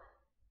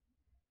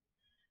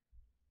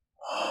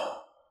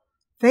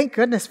 Thank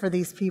goodness for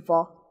these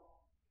people.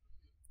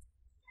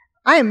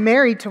 I am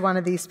married to one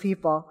of these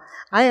people.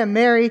 I am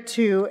married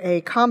to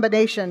a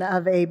combination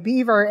of a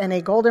beaver and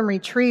a golden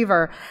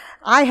retriever.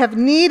 I have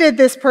needed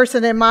this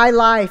person in my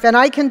life, and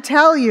I can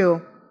tell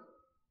you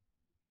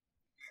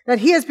that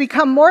he has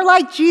become more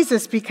like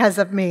Jesus because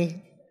of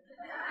me.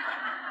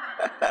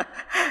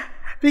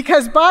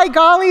 Because by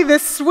golly,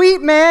 this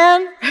sweet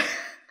man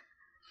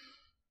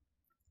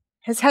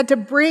has had to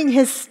bring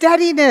his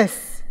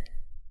steadiness,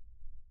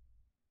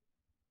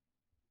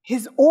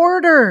 his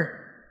order,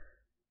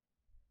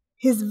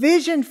 his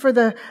vision for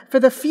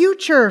the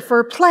future,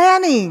 for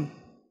planning,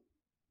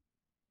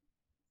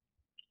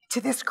 to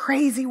this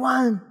crazy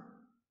one.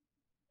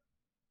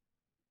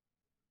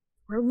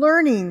 We're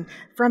learning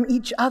from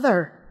each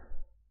other.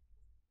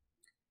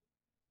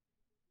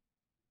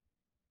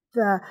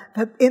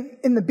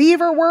 in the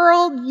beaver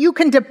world, you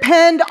can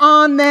depend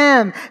on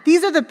them.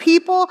 These are the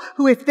people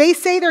who, if they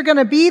say they're going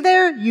to be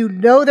there, you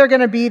know they're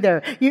going to be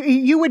there.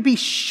 You would be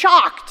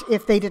shocked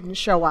if they didn't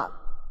show up.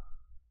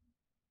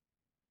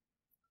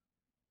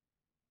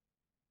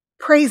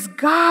 Praise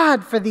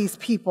God for these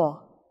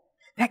people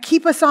that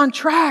keep us on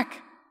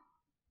track,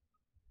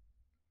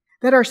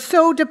 that are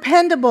so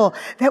dependable,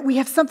 that we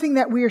have something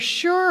that we are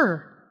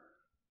sure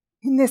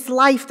in this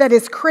life that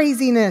is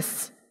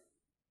craziness.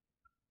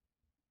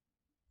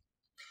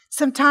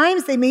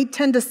 Sometimes they may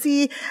tend to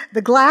see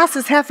the glass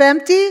as half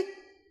empty.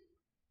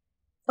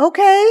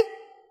 Okay.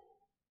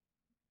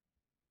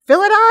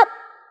 Fill it up.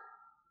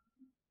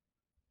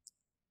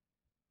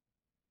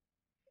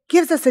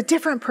 Gives us a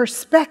different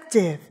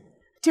perspective,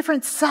 a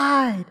different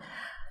side.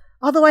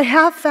 Although I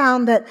have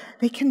found that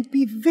they can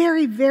be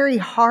very, very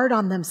hard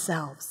on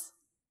themselves.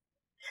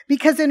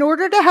 Because in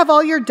order to have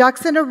all your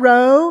ducks in a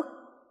row,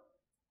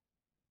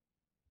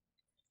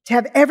 to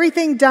have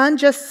everything done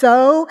just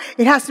so,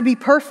 it has to be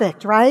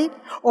perfect, right?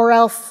 Or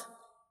else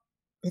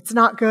it's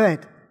not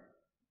good. They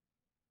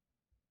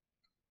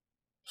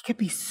could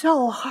be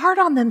so hard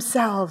on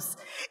themselves.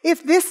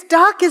 If this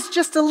duck is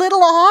just a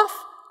little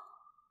off,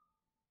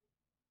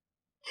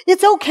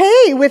 it's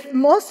okay with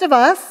most of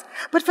us,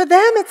 but for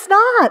them it's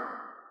not.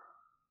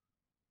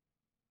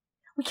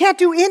 We can't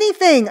do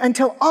anything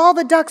until all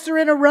the ducks are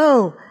in a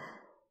row.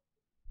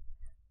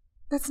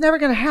 That's never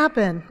going to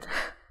happen.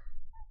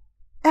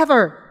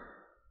 Ever.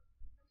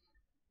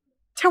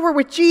 Till we're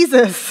with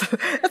Jesus.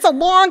 That's a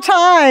long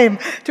time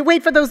to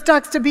wait for those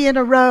ducks to be in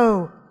a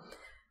row.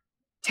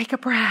 Take a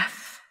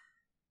breath.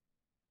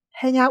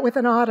 Hang out with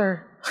an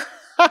otter.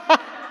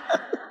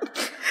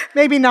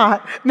 Maybe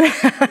not.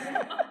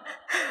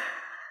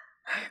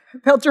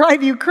 They'll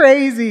drive you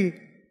crazy.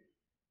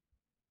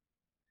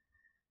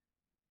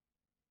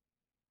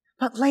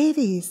 But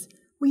ladies,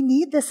 we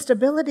need this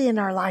stability in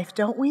our life,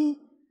 don't we?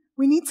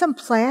 We need some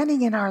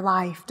planning in our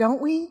life,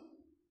 don't we?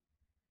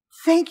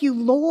 Thank you,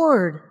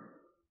 Lord.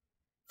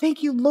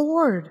 Thank you,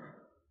 Lord,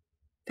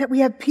 that we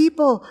have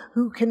people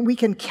who we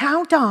can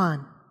count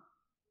on.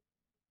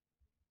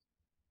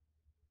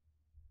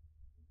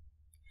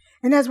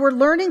 And as we're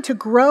learning to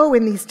grow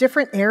in these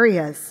different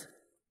areas,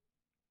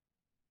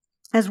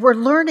 as we're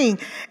learning,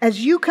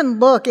 as you can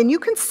look and you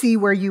can see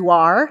where you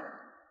are,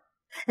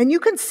 and you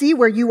can see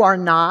where you are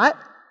not.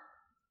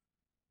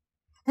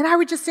 And I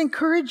would just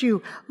encourage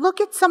you,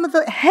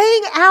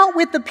 hang out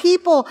with the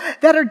people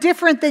that are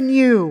different than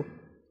you.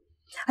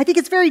 I think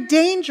it's very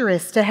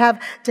dangerous to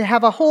have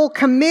a whole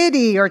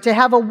committee or to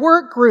have a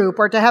work group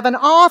or to have an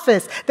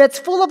office that's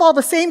full of all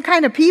the same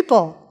kind of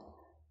people.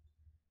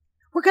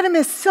 We're going to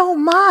miss so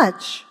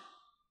much.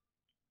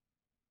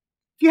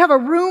 If you have a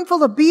room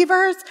full of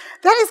beavers,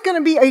 that is going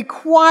to be a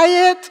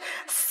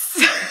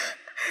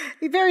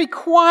very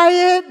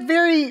quiet,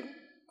 very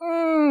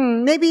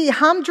maybe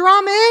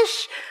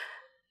humdrum-ish.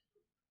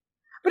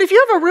 But if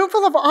you have a room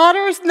full of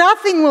otters,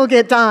 nothing will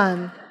get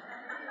done.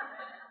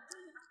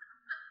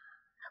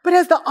 But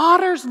as the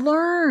otters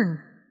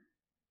learn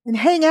and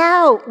hang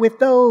out with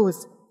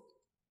those,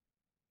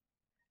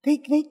 they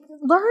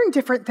learn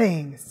different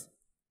things.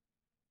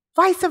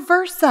 Vice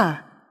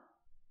versa.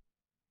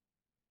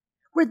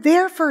 We're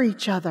there for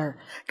each other.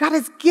 God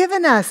has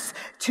given us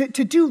to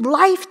do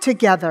life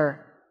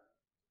together.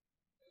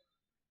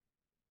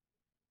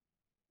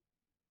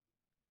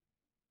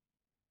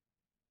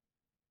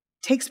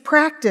 It takes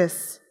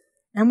practice,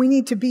 and we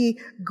need to be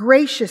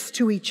gracious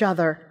to each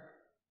other.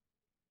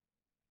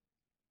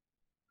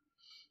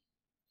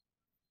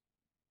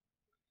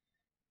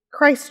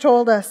 Christ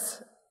told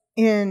us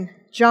in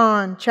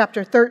John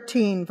chapter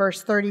 13,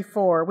 verse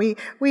 34.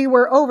 We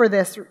were over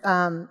this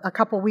a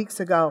couple weeks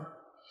ago.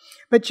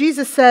 But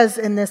Jesus says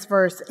in this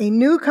verse, "A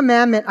new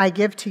commandment I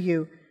give to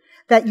you,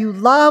 that you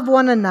love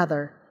one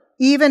another,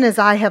 even as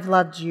I have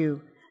loved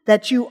you,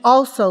 that you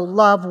also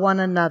love one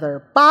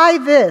another. By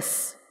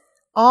this,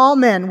 all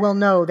men will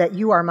know that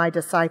you are my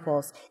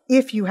disciples,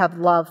 if you have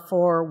love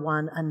for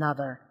one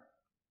another."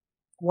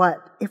 What?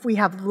 If we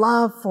have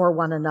love for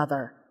one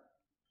another.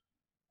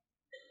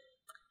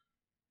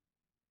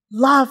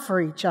 Love for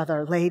each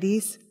other,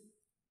 ladies.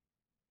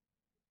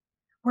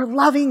 We're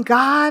loving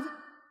God.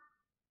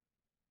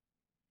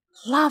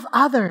 Love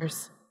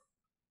others.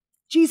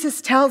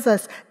 Jesus tells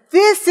us,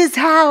 this is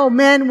how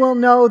men will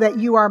know that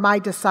you are my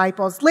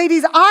disciples.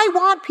 Ladies, you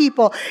want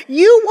people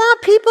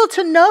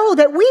to know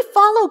that we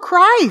follow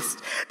Christ,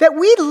 that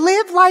we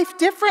live life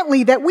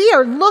differently, that we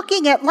are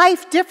looking at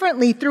life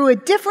differently through a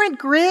different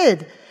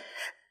grid,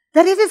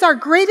 that it is our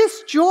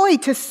greatest joy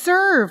to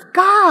serve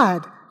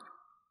God.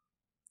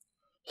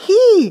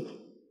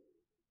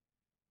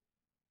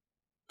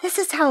 This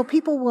is how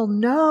people will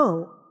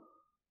know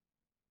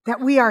that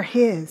we are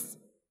His,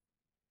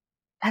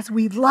 as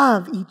we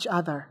love each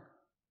other.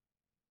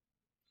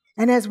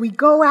 And as we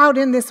go out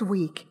in this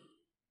week,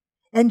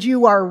 and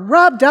you are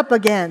rubbed up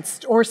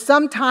against, or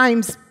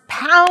sometimes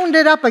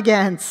pounded up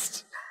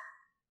against,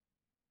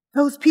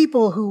 those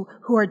people who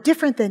are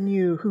different than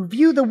you, who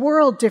view the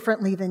world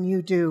differently than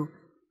you do,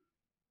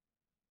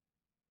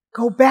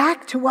 Go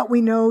back to what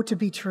we know to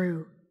be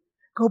true.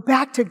 Go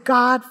back to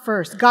God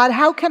first. God,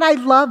 how can I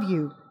love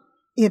you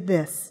in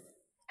this?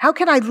 How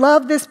can I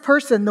love this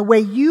person the way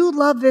you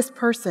love this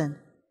person?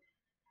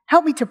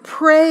 Help me to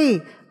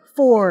pray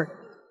for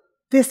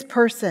this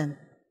person.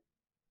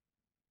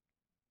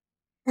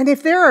 And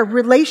if there are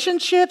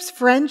relationships,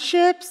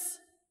 friendships,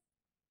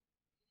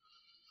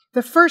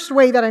 the first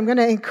way that I'm going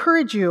to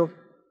encourage you,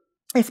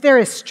 if there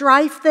is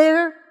strife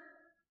there,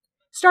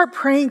 start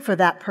praying for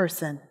that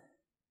person.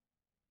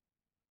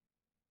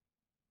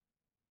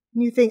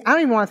 And you think, I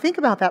don't even want to think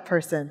about that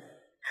person.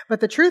 But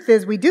the truth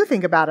is, we do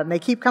think about them. They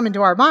keep coming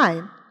to our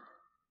mind.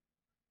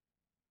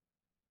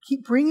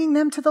 Keep bringing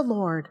them to the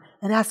Lord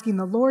and asking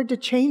the Lord to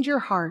change your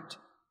heart.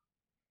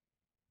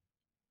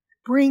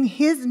 Bring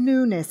His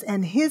newness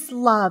and His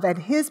love and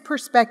His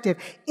perspective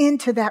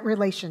into that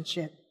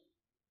relationship.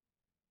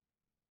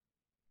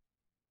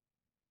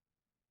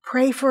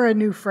 Pray for a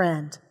new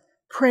friend.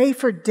 Pray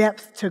for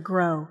depth to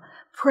grow.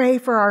 Pray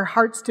for our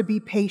hearts to be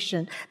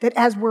patient, that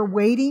as we're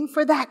waiting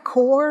for that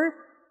core,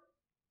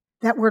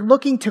 that we're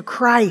looking to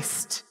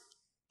Christ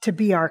to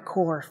be our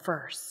core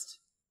first.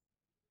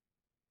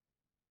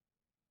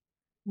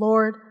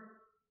 Lord,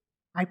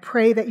 I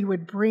pray that you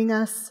would bring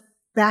us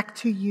back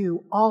to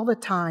you all the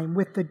time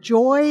with the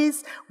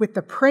joys, with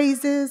the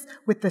praises,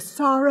 with the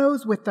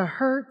sorrows, with the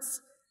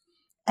hurts,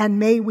 and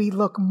may we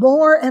look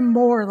more and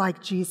more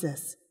like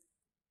Jesus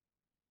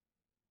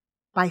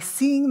by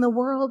seeing the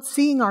world,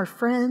 seeing our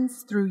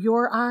friends through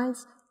your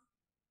eyes,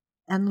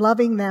 and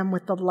loving them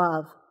with the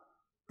love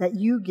that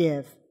you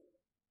give.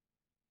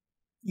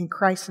 In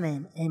Christ's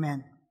name,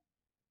 amen.